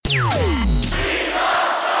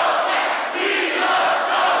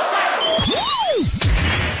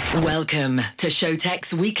Welcome to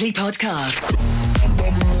Showtek's weekly podcast.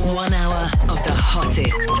 1 hour of the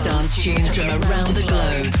hottest dance tunes from around the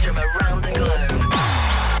globe.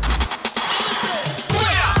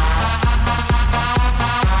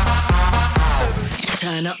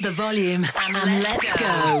 Turn up the volume and let's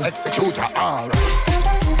go.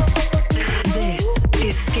 This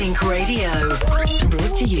is SKINK Radio,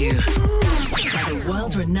 brought to you by the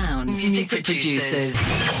world-renowned music producers.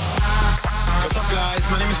 What's up, guys?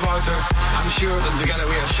 My name is Wouter. I'm Sjoerd, and together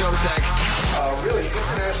we are Showtek. Really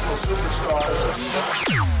international superstars.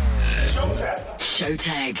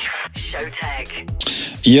 Showtek.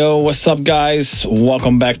 Yo, what's up, guys?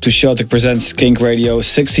 Welcome back to Showtek Presents SKINK Radio.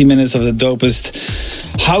 60 minutes of the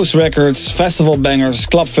dopest house records, festival bangers,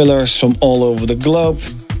 club fillers from all over the globe.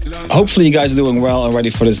 Hopefully you guys are doing well and ready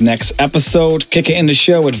for this next episode. Kicking in the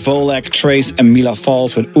show with Volek, Trace and Mila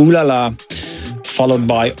Falls with Ooh La La. Followed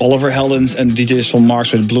by Oliver Heldens and DJs from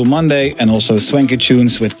Mars with Blue Monday, and also Swanky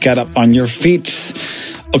Tunes with Get Up On Your Feet.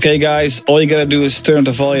 Okay, guys, all you gotta do is turn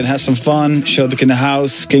the volume and have some fun. Showtek in the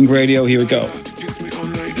house, SKINK Radio, here we go.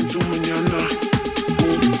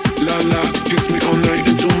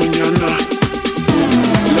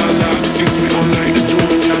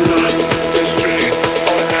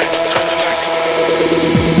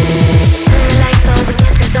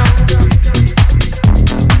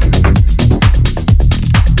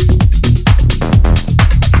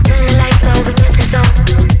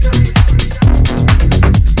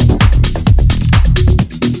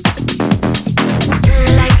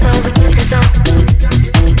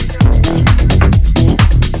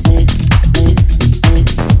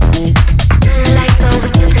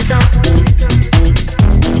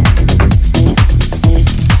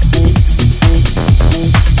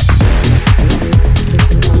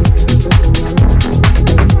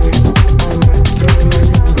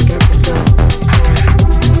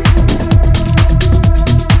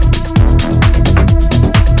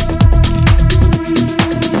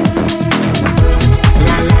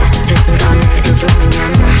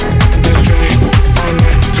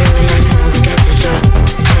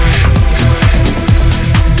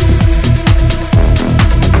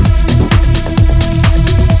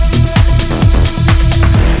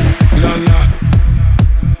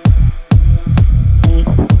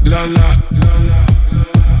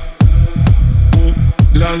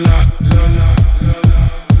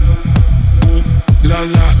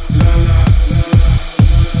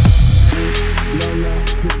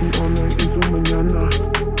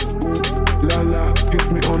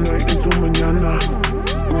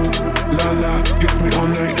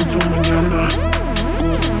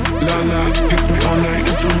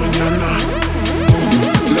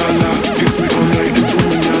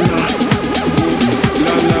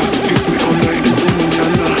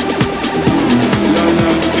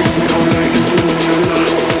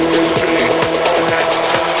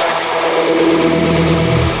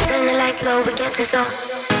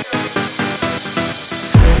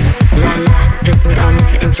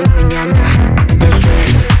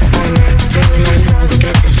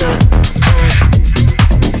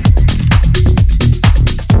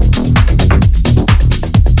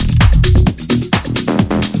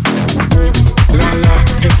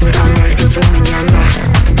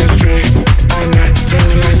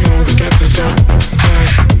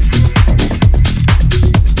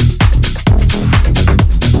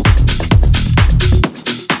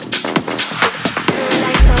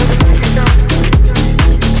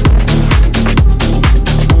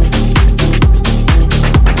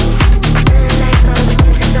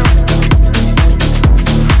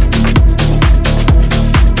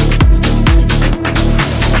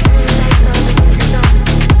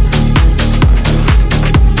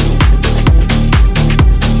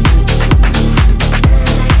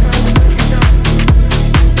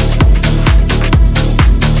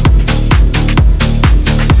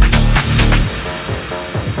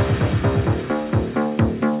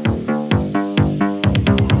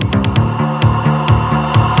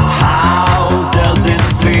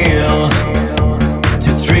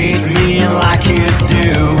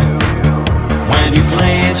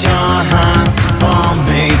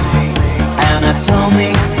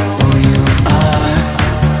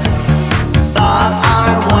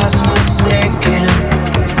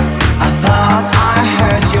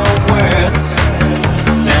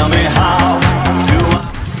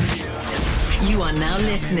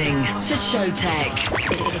 Showtek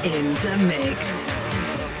in the mix.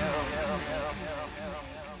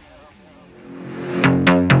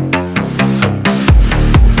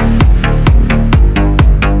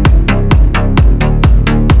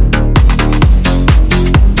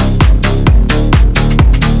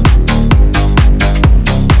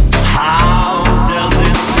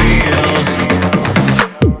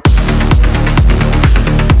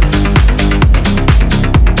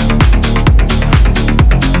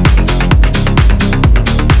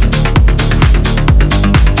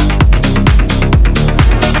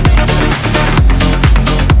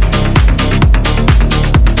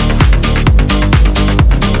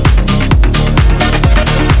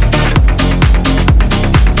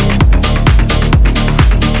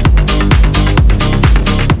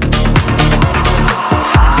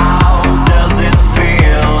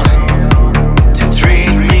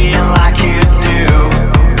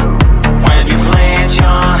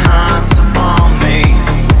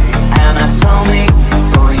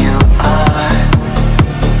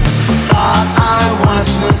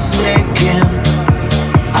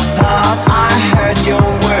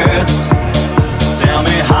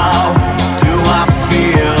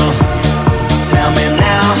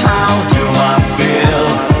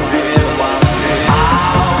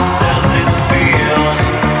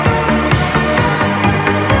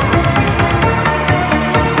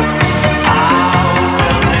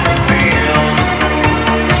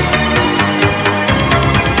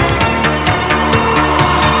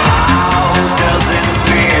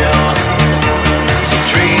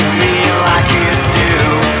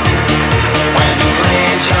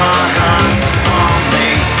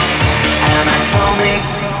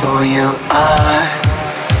 who you are.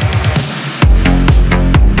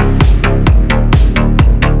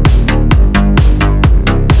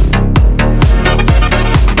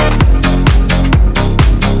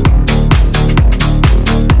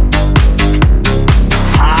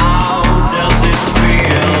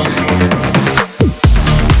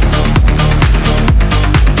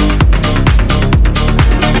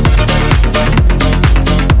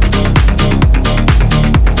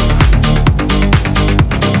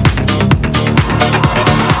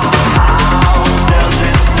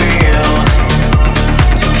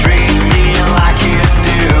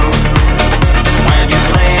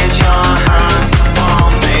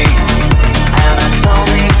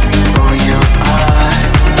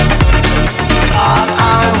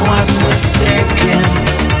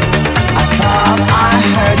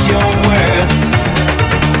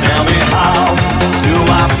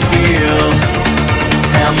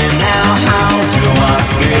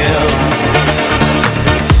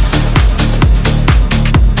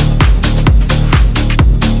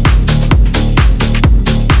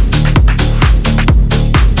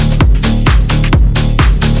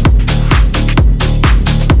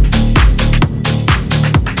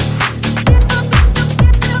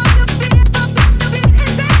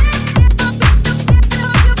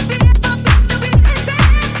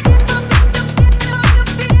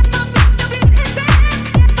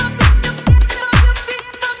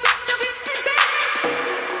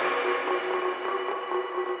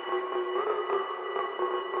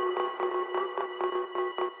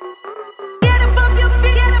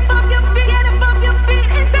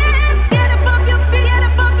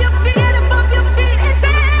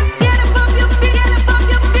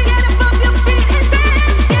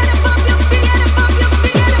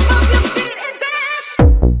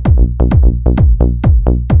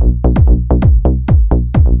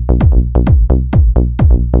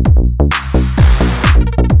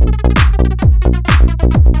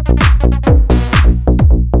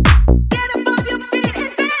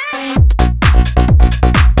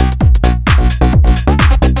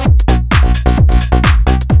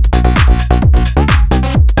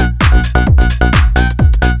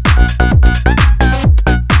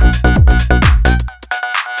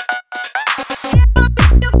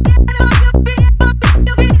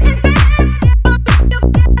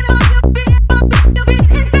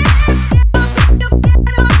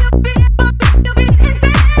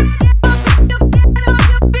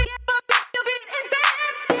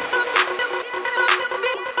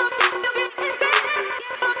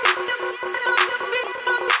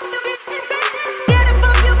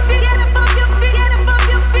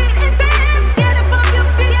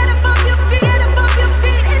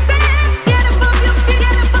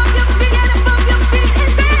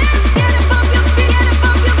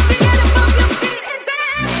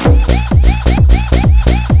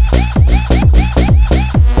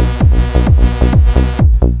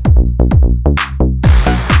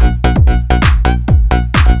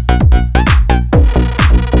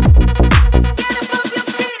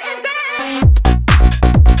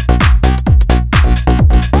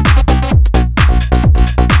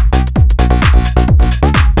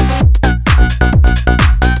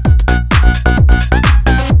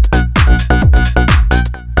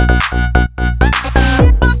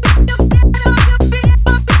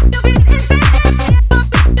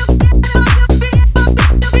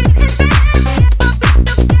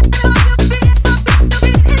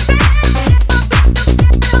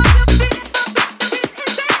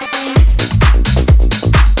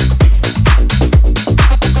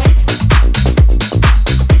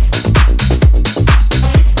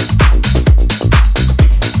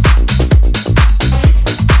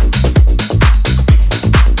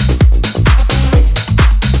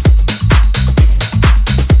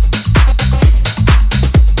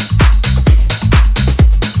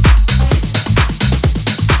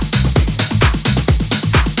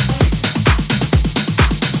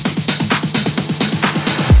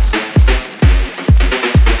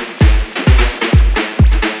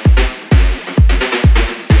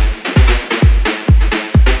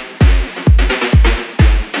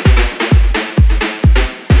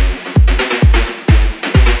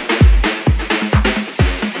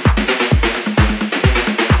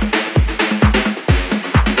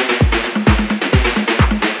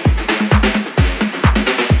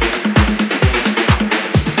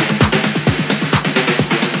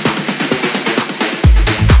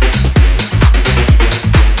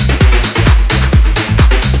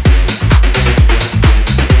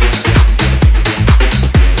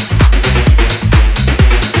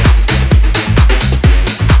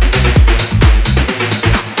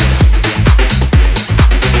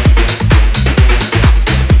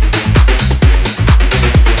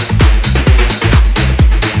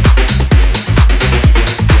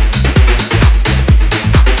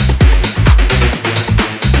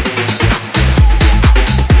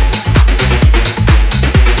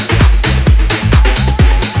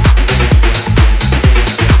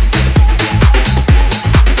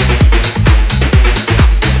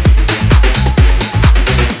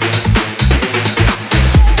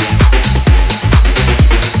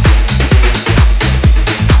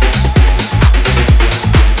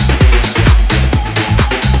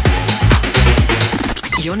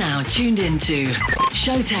 are tuned into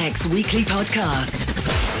Showtek's weekly podcast,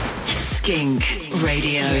 SKINK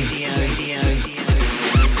Radio.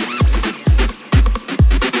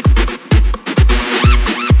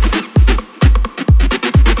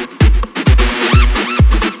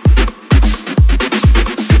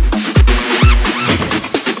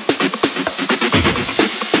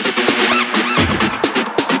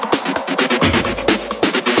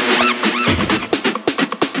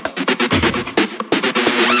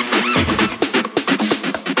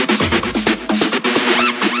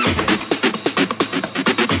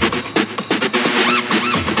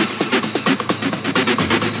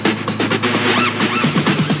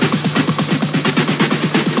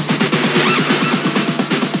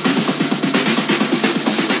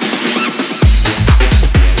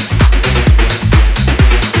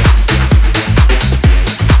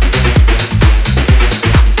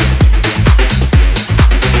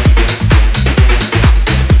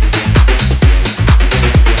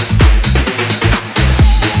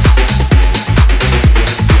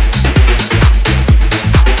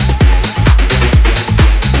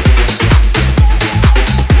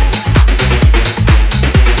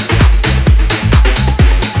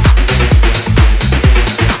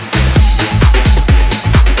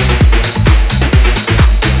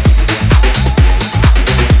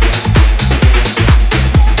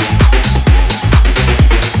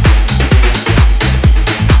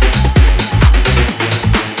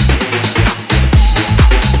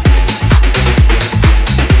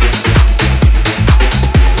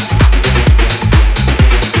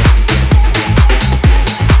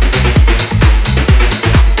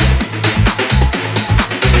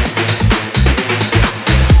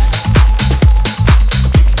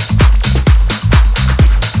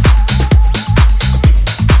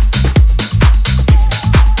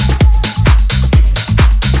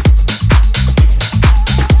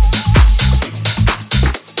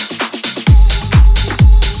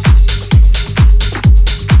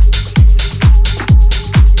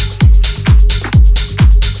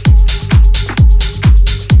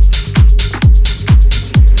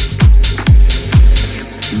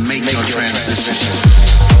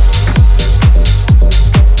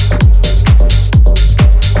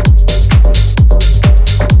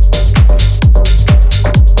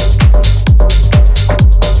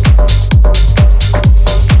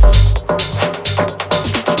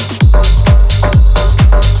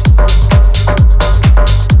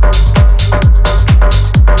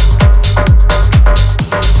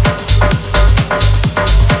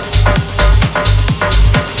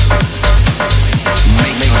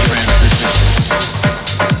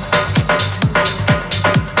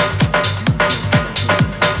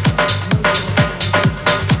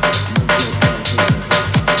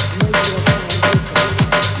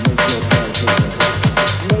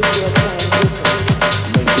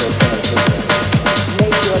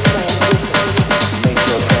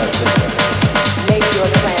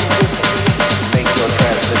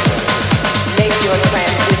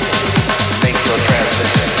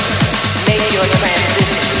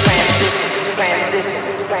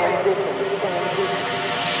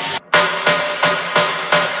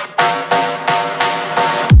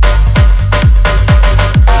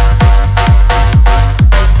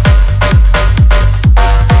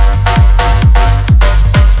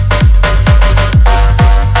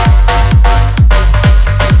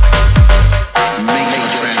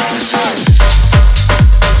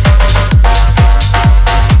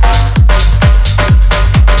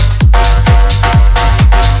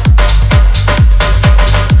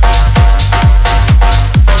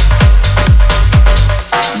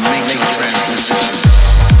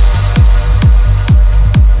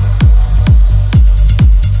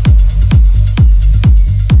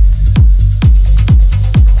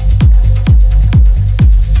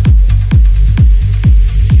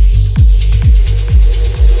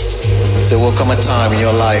 time in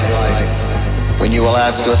your life when you will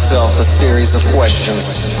ask yourself a series of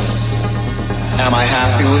questions. Am I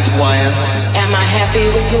happy with who I am? Am I happy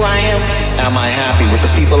with who I am? Am I happy with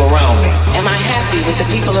the people around me? Am I happy with the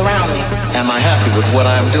people around me? Am I happy with what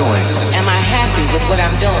I'm doing? Am I happy with what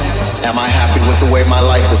I'm doing? Am I happy with the way my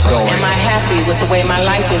life is going? Am I happy with the way my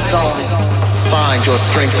life is going? Find your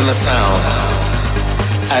strength in the sound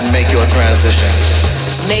and make your transition.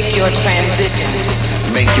 Make your transition.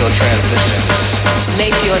 Make your transition.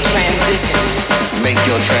 Make your transition. Make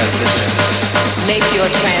your transition. Make your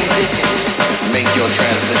transition. Make your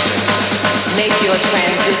transition. Make your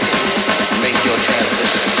transition. Make your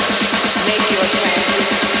transition. Make your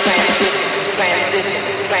transition. Transition.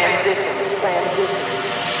 Transition. Transition.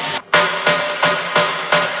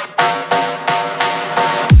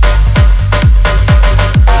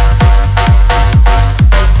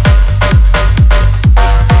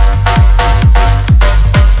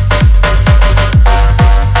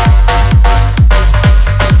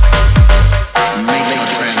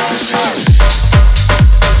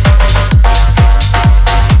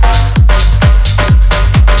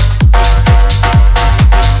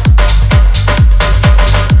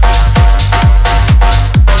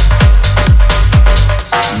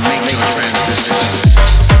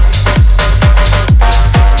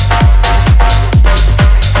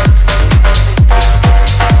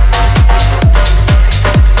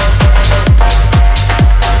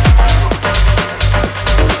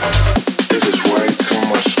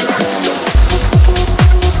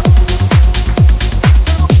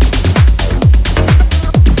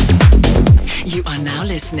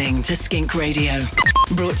 listening to Skink Radio.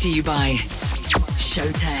 Brought to you by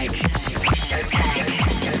Showtek.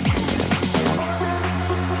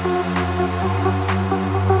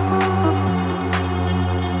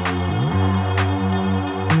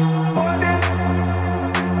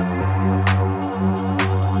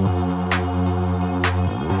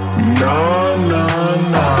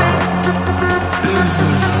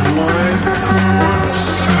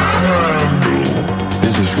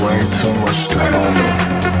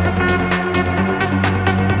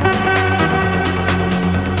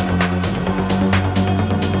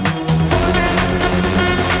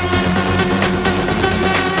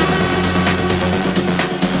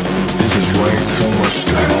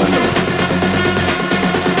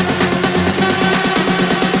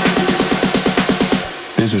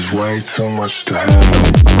 Way too much to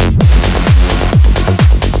handle.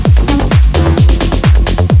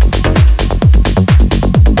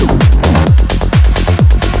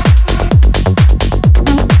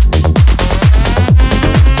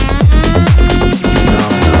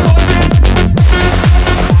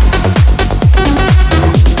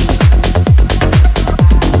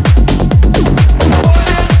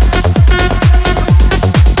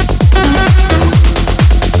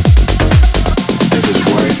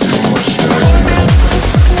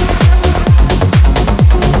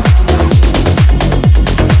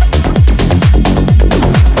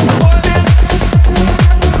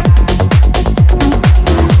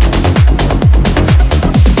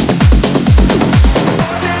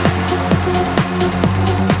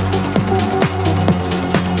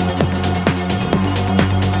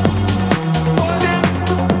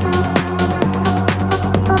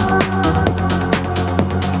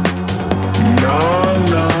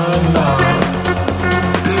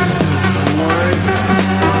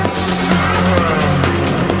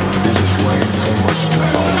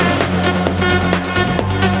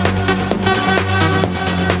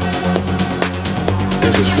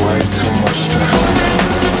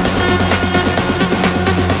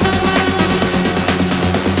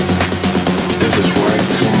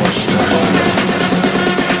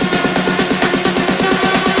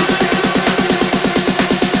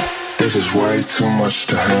 Too much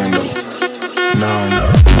to handle. No.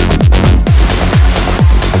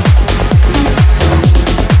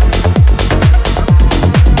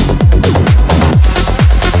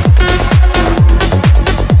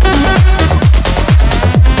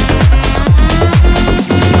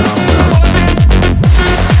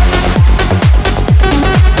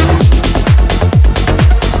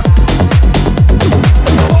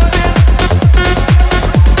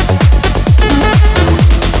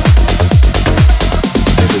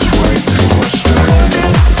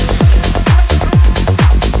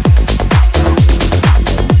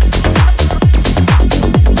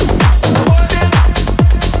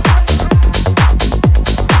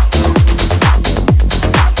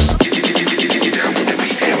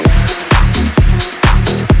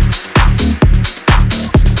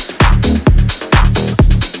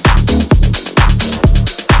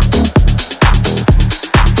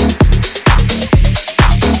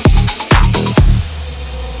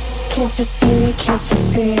 Can't you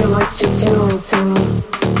see what you're doing to me?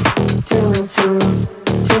 Doing to me,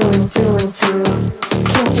 doing to me.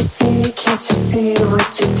 Can't you see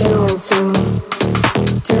what you're doing to me?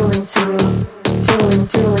 Doing to me, doing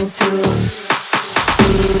to me.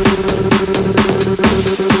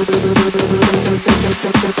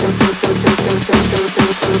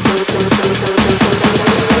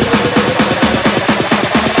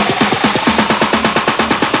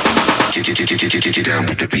 Get down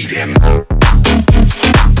with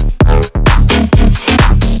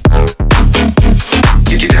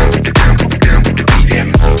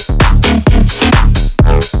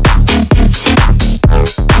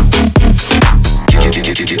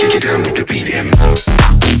the beat,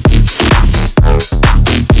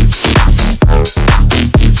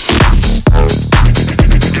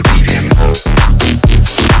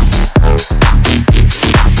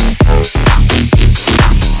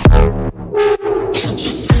 can't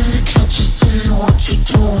you see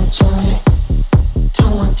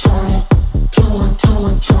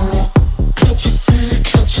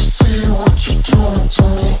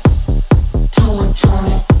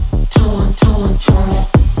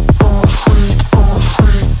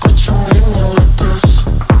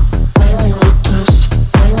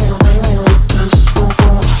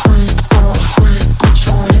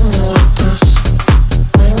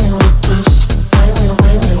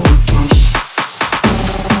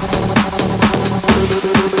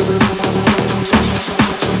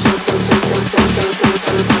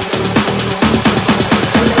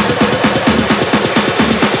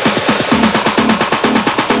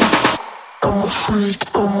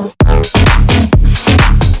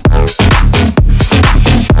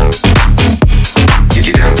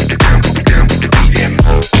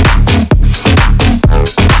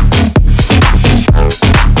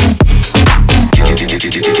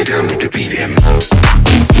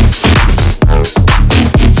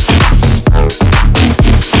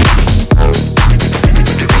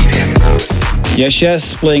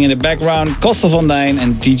Yes, playing in the background, Costa Van Dijn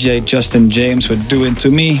and DJ Justin James with Doing To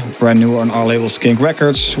Me, brand new on our label SKINK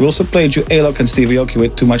Records. We also played you Alok and Stevie Aoki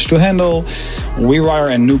with Too Much To Handle, WeWire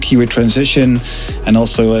and Nuki with Transition, and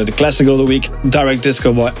also the classic of the week, Direct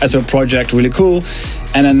Disco Boy as a project, really cool.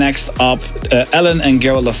 And then next up, Ellen and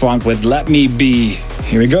Gerald LaFranc with Let Me Be.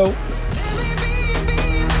 Here we go.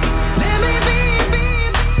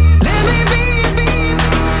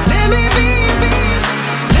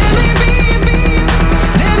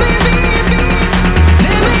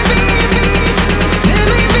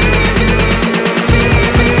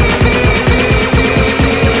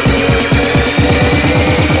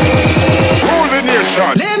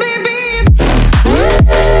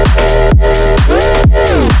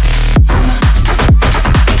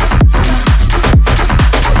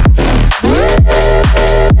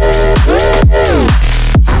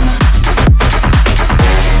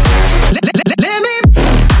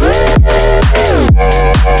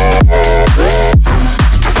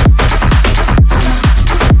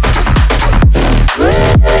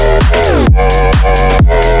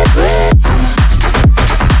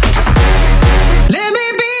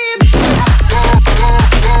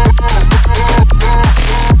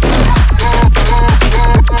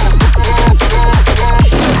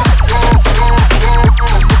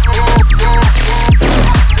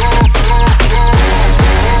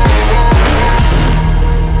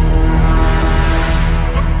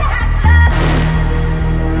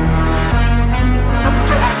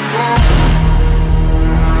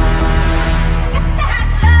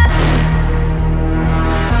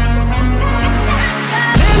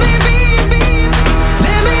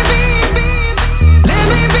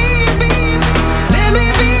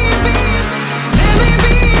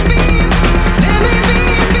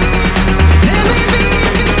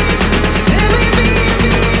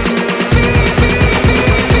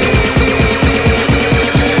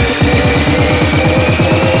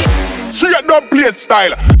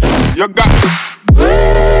 Style. You got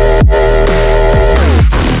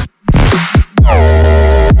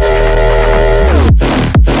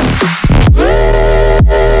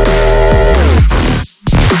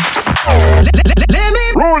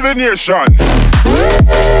rule the nation.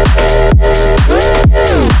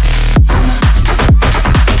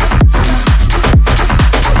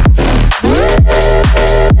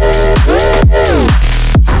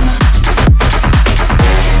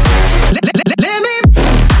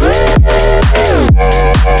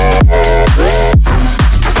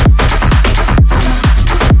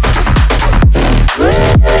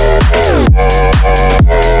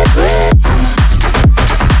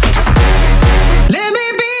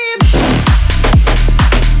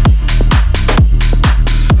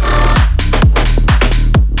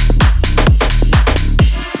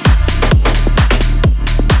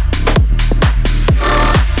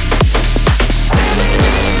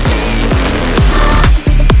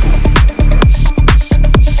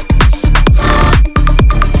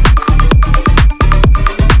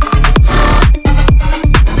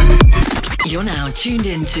 Tuned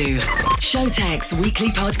into Showtek's weekly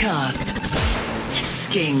podcast,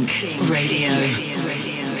 SKINK Radio.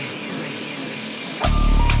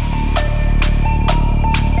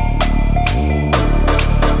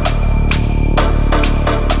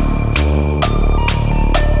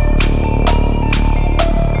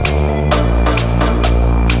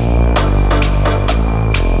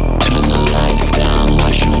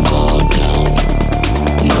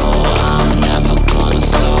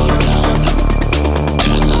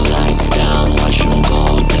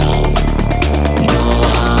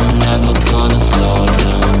 Slow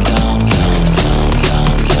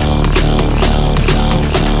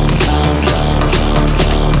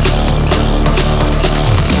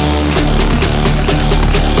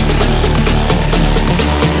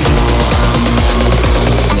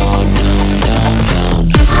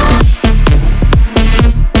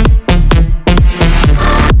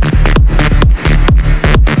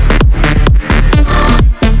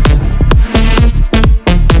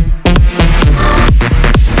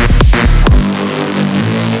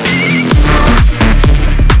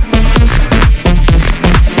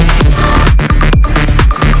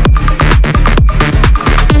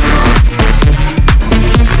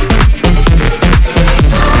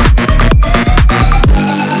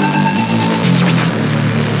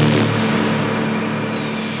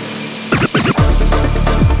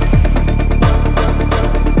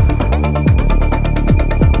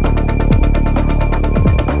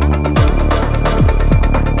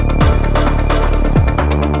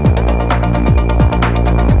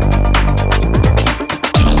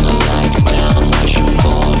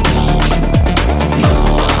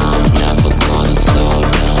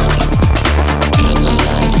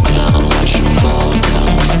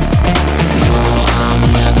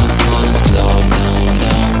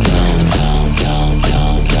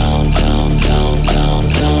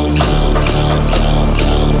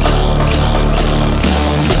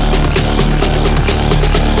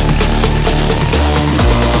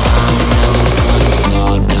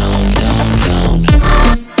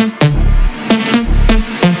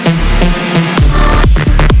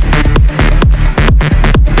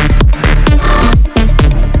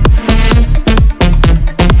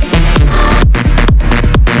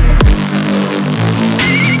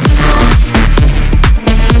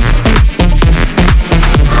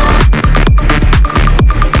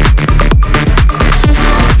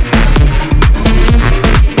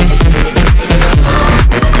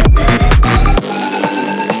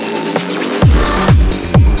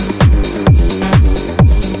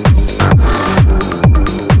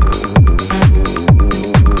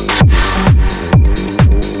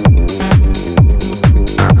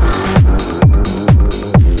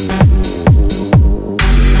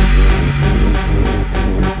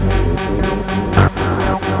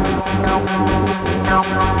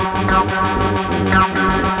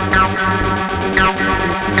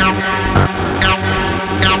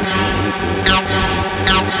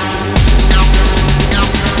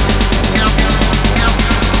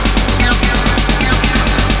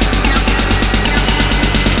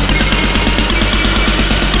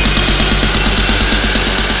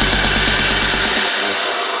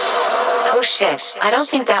shit, I don't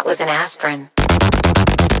think that was an aspirin.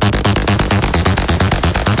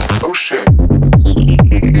 Oh shit.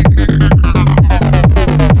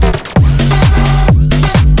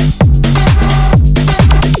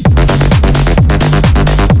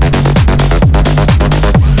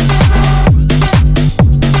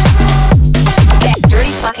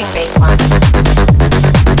 Dirty fucking baseline.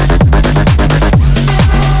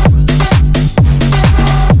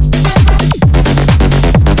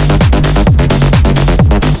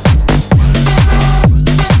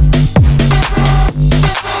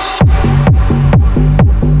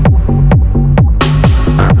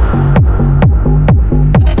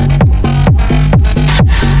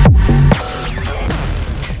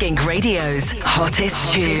 SKINK Radio's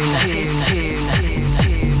hottest tune.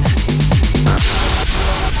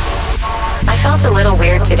 I felt a little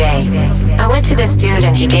weird today. I went to this dude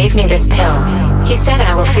and he gave me this pill. He said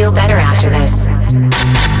I will feel better after this.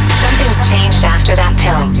 Something's changed after that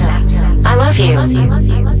pill. I love you.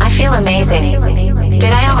 I feel amazing.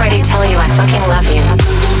 Did I already tell you I fucking love you?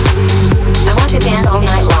 I want to dance all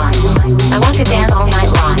night long. I want to dance all night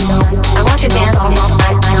long. I want to dance all night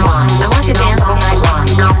long. I want to dance all night long.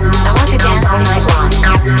 I want to dance all night long.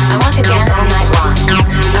 I want to dance all night long.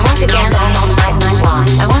 I want to dance all night long.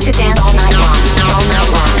 I want to dance all night long. All night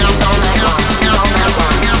long. All night long. All night long. All night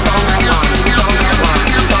long. All night long. All night long. All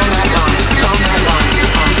night long.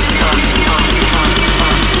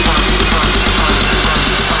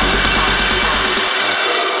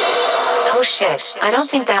 Oh shit, I don't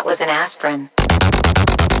think that was an aspirin.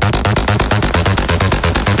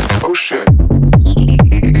 Oh shit.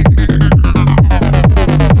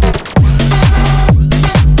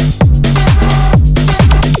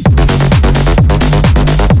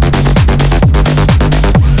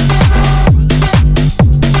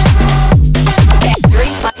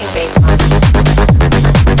 Dirty fucking baseline.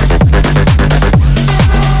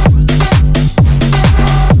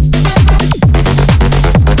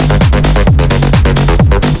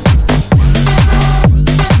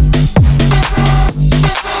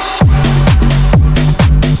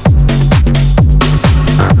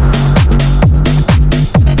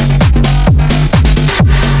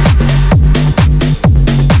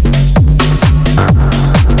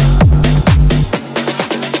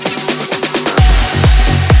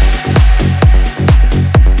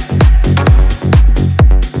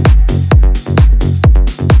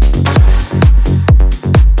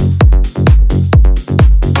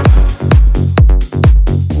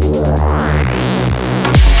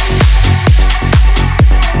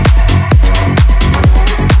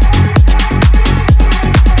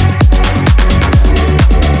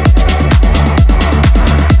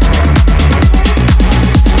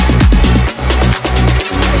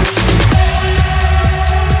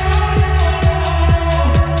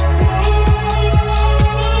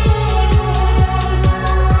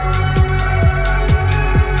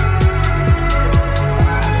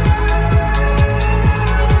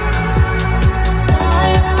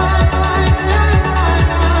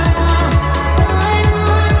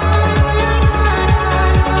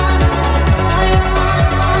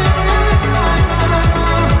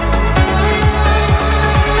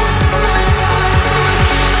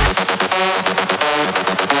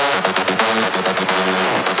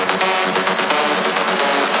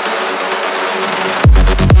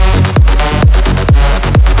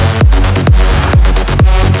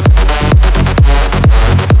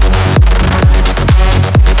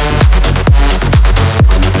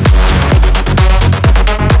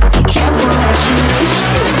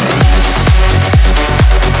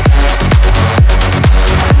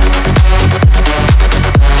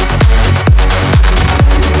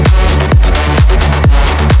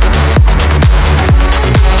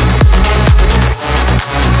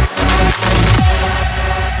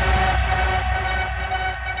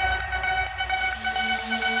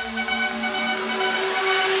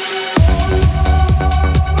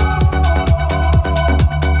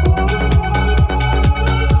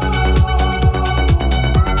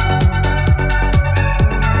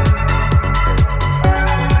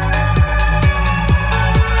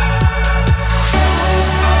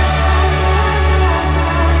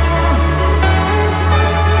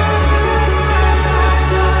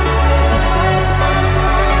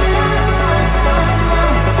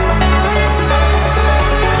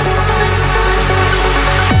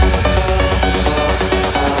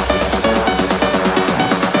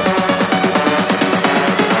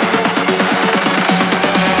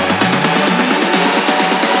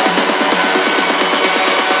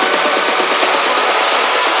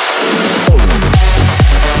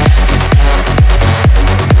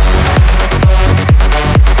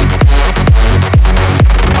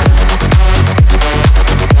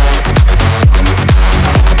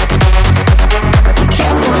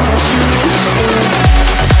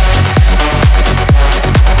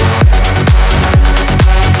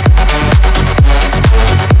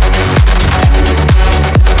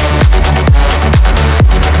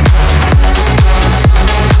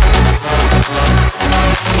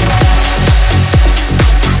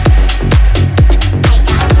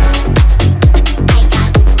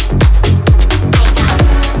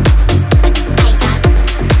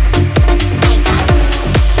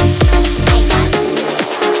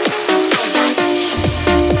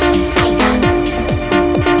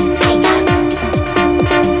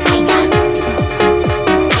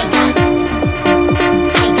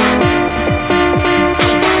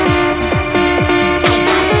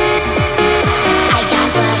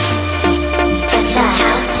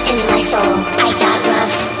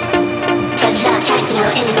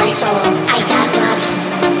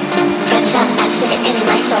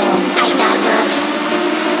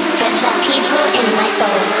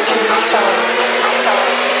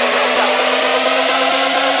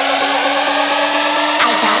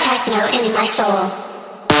 soul.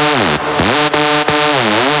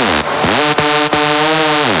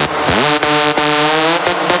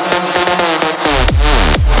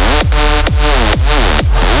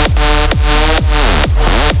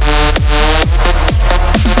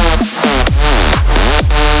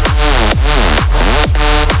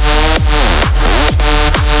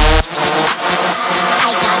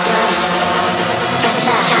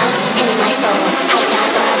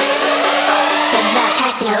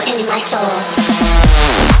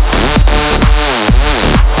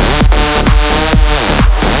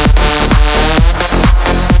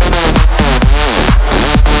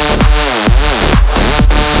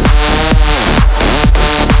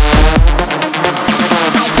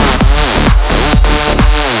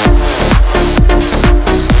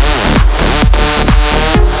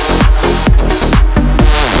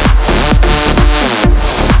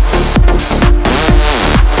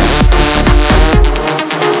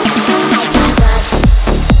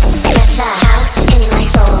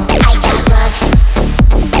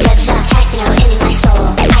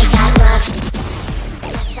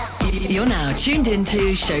 You're now tuned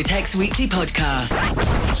into Showtek's weekly podcast.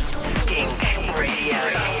 SKINK Radio.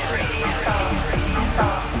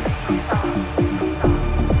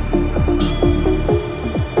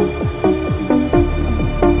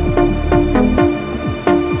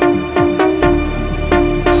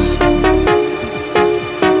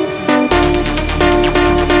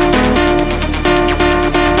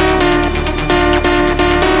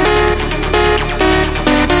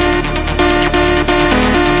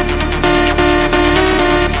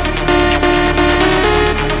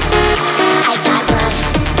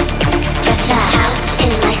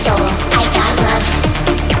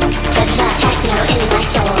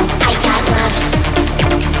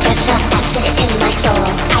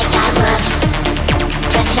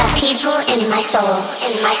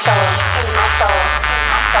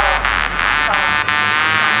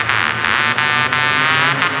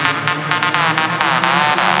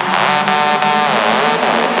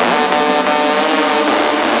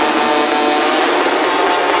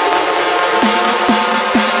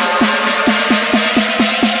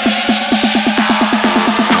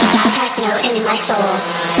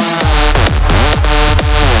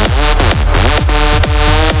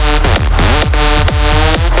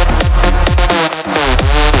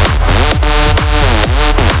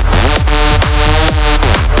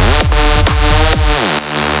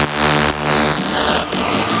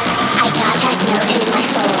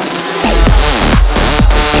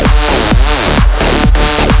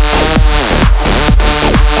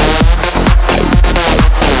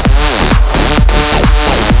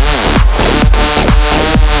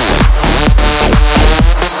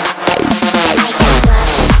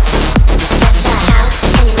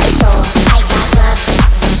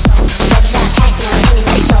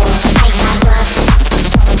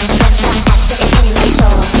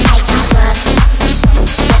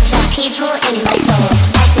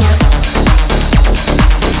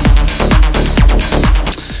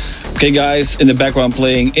 Okay guys, in the background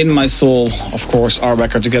playing In My Soul, of course, our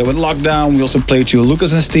record together with Lockdown. We also played you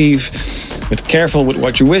Lucas and Steve with Careful With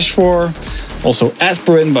What You Wish For. Also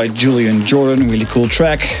Aspirin by Julian Jordan, really cool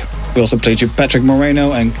track. We also played you Patrick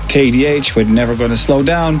Moreno and KDH with Never Gonna Slow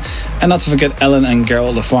Down. And not to forget Ellen and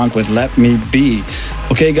Gerald LeFranc with Let Me Be.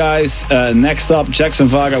 Okay guys, next up Jackson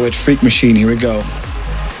Vaga with Freak Machine. Here we go.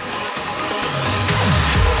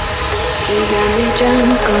 You got me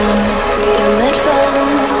drunk on freedom and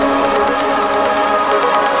fun,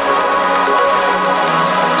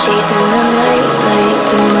 chasing the light like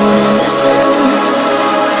the moon and the sun.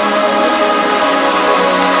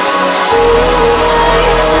 We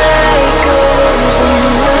are cycles in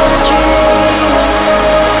a dream,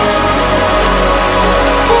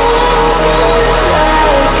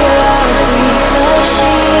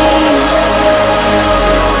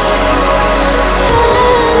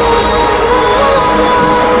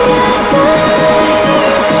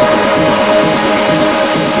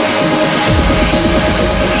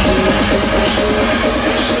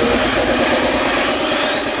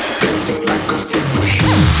 dancing like a freak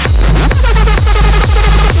machine, burning long as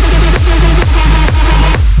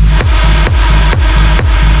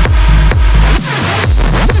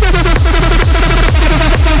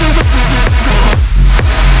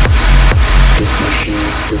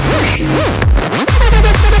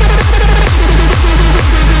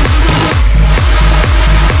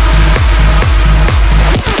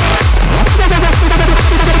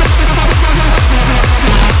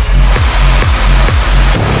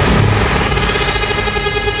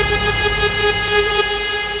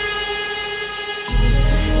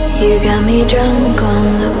you got me drunk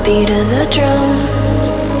on the beat. beat of the drum.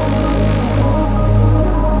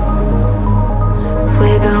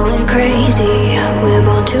 We're going crazy, we're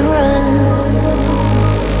born to run.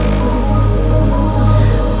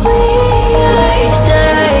 We are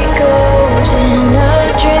psychos in a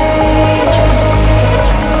dream,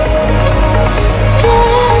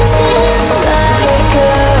 dancing like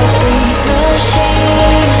a free machine.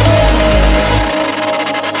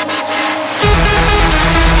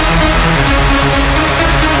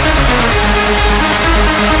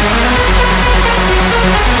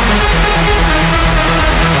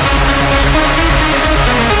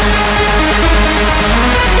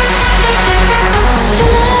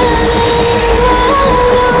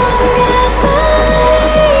 As I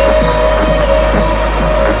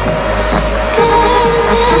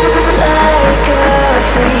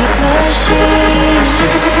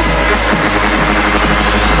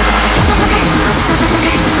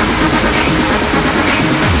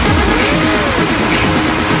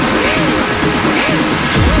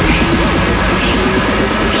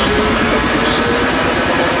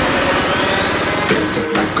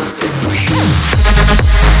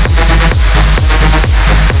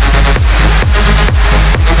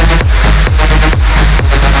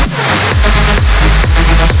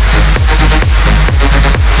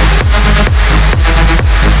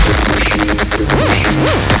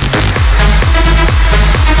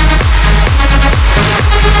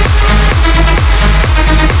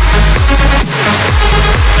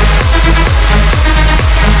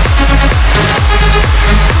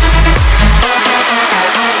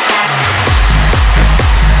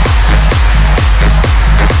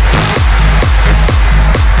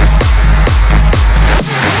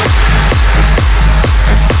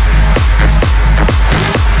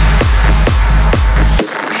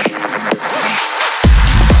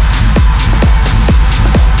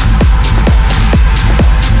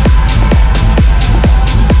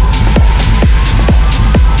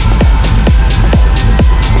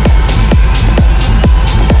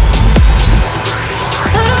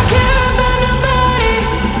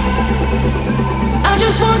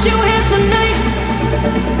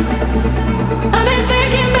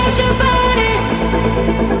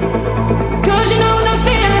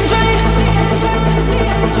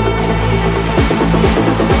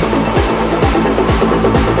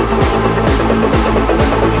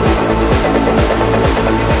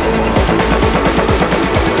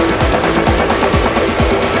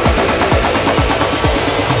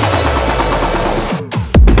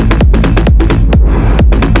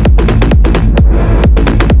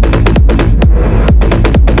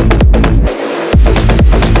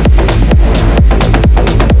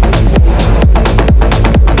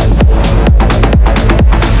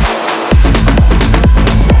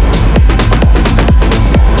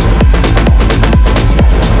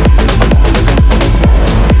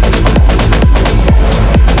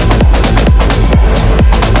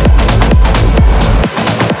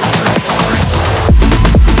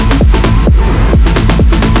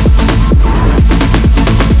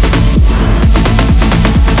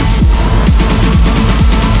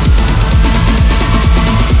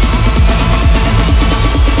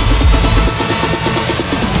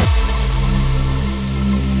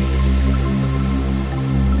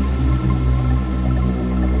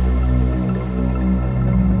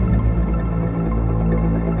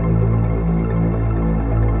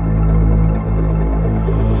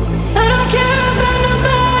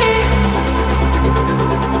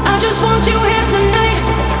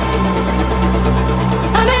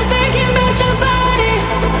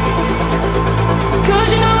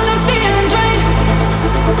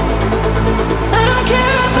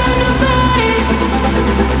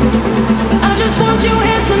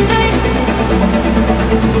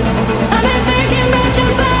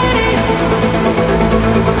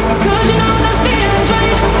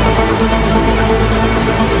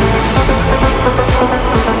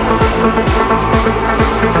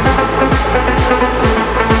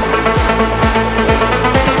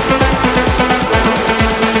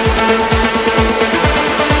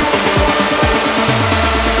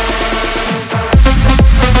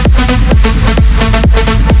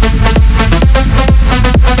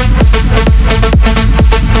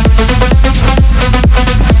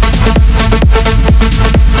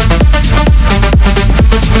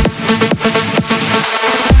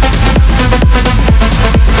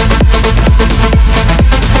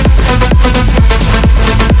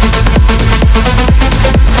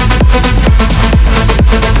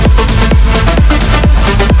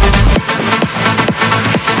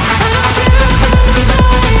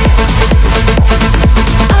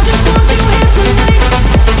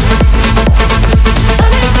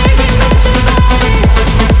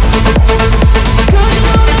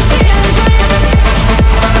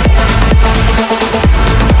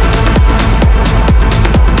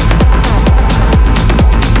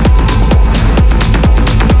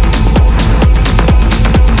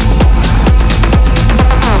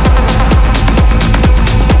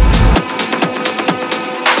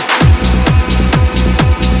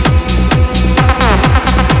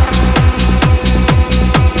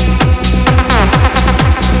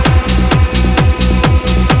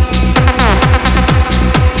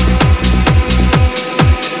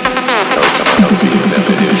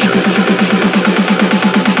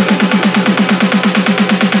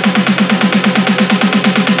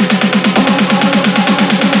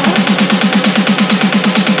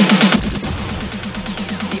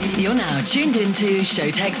You're now tuned into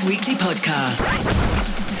Showtek's weekly podcast.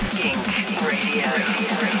 SKINK Radio.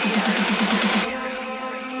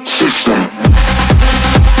 System.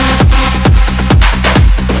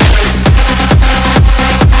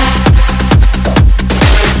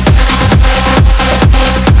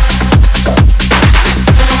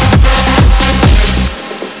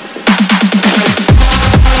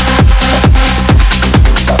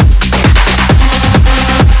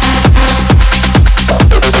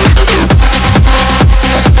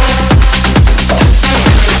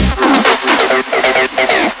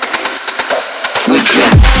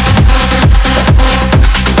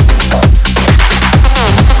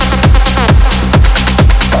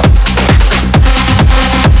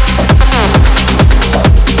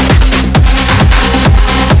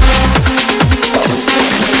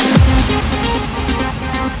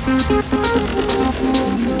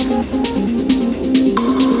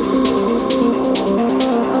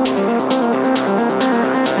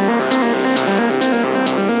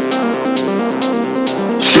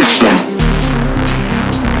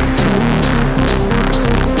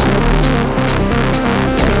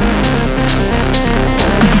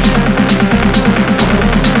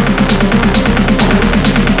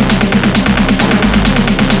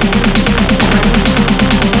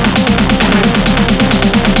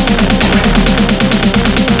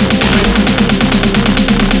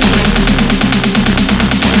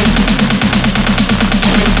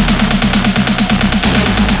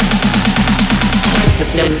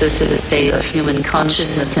 Hypnosis is a state of human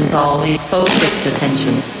consciousness involving focused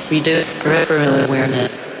attention, reduced peripheral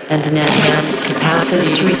awareness, and an enhanced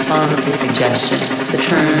capacity to respond to suggestion. The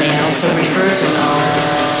term may also refer to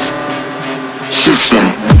knowledge.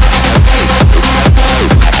 System.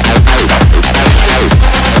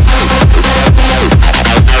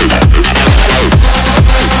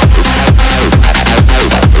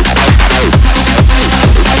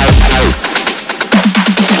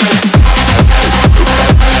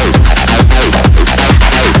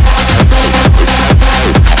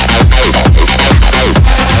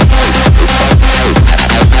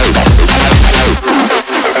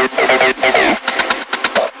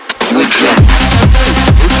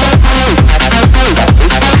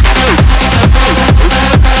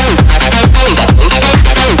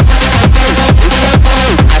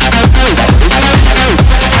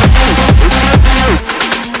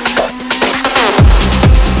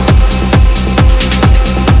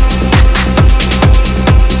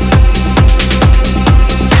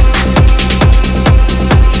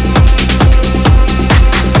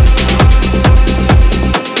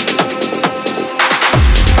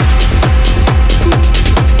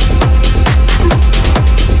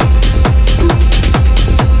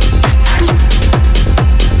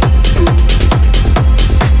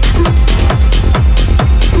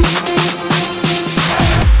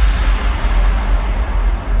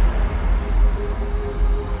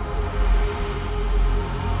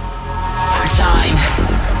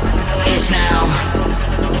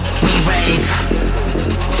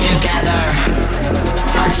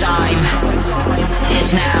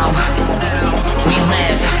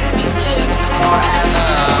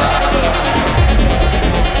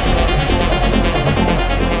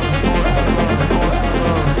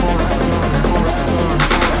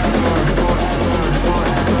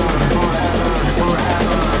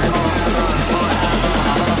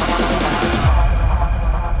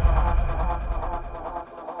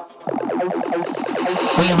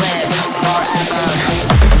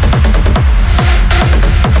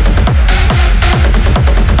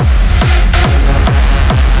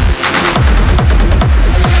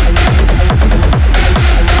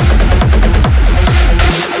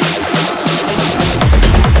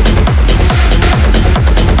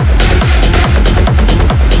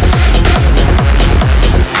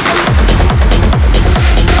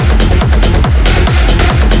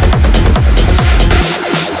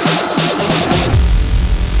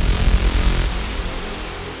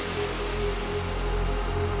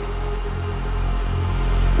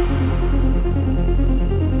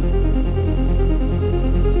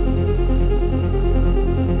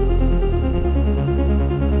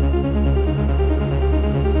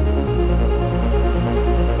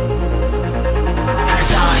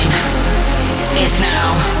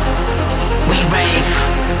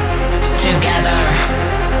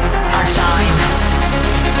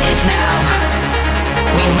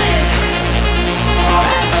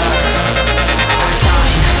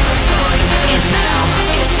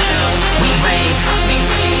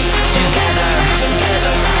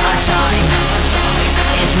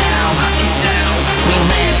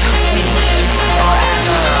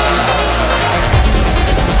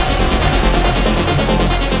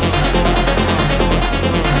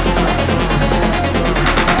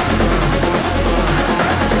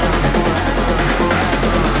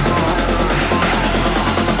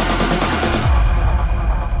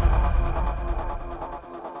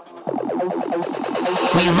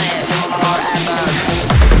 We live forever.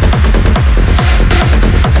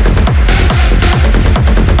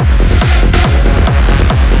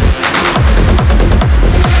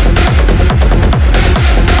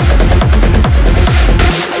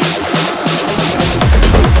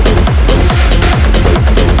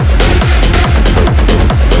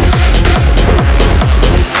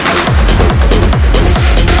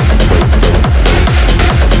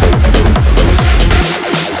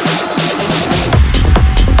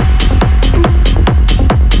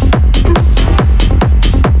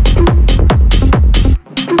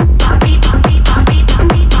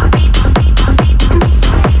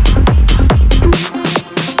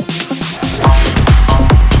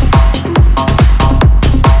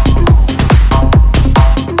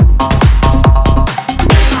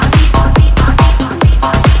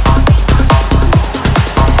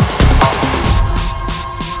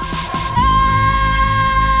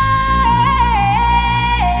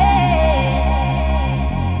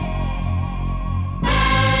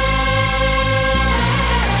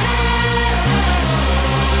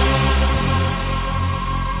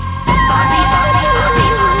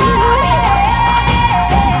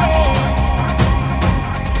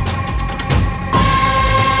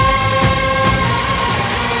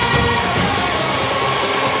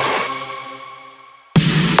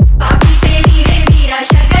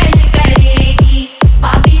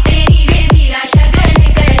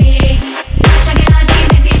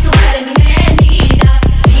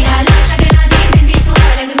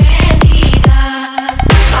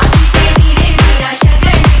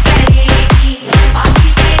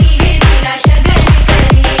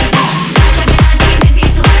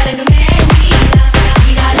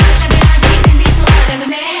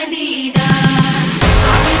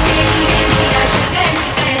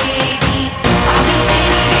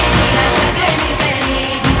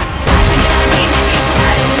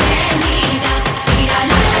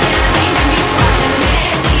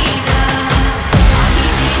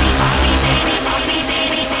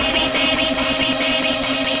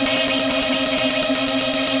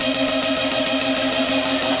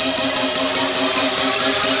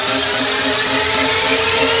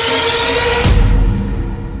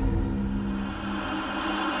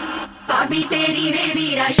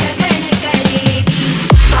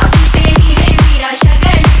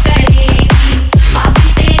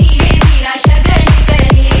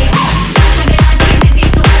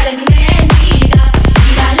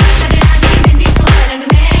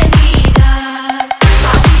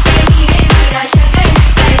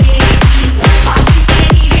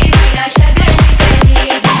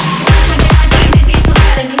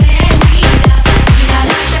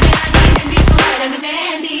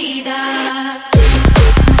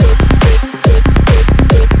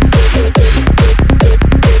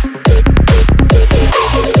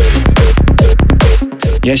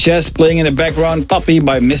 Yes, playing in the background, Puppy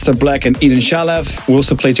by Mr. Black and Eden Shalev. We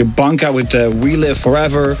also played you Banka with We Live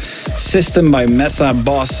Forever, System by Mesa,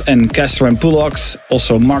 Boss and Castor and Pulox.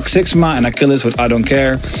 Also Mark Sixma and Achilles with I Don't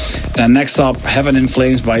Care. And next up, Heaven in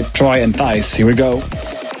Flames by Troy and Thijs. Here we go.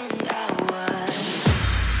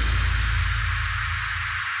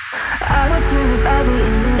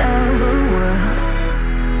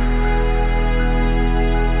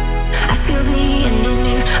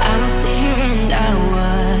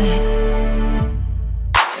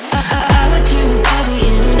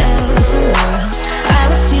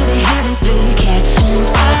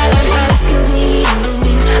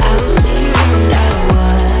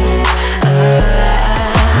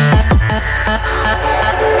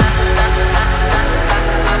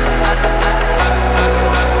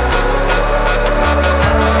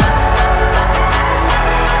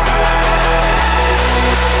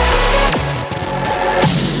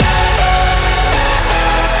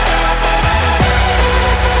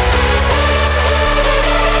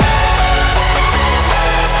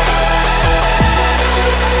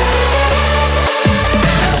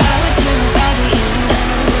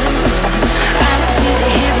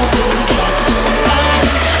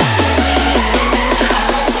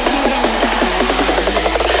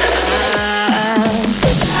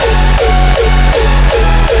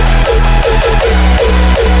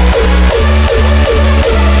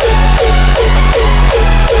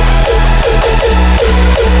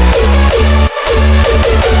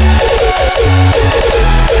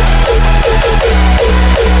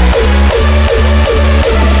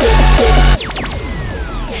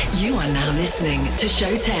 to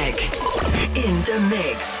Showtek in the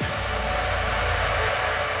mix.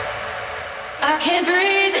 I can't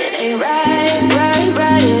breathe, it ain't right, it ain't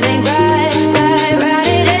right,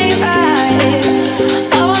 it ain't right.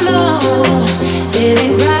 Oh no, it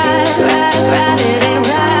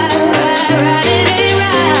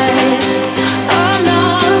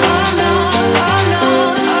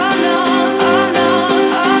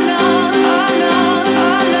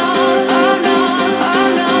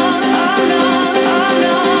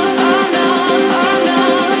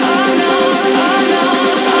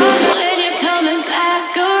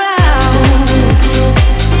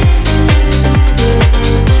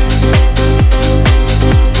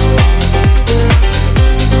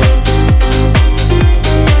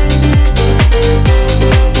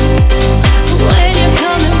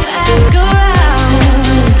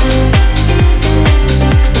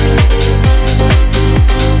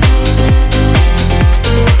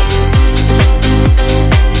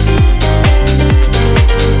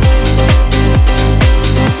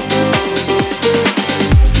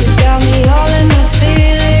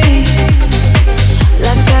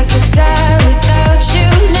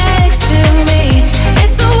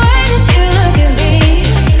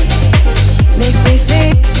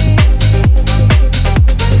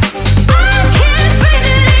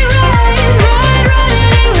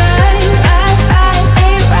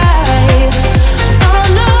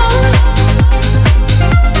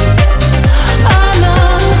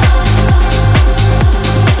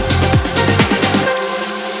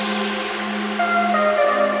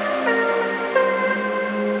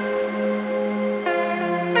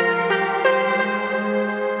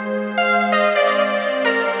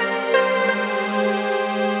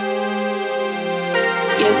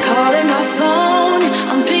calling my phone.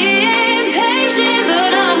 I'm being patient,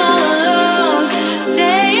 but I'm all alone.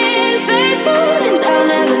 Staying faithful, and I'll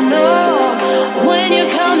never know when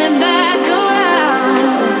you're coming back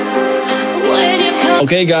around. When you're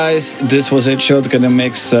Okay, guys, this was it. Showtek in the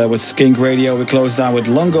mix with SKINK Radio. We closed down with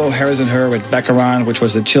Longo, Harris and Her with Back Around, which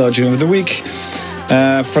was the chill tune of the week.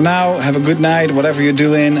 For now, have a good night, whatever you're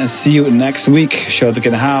doing, and see you next week. Showtek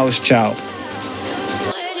in the house. Ciao.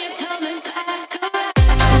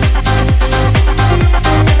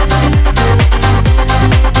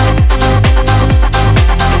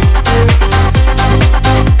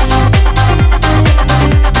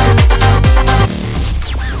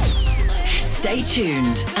 Stay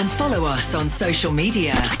tuned and follow us on social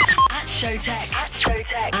media at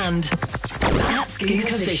Showtek and at SKINK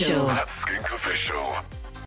Official.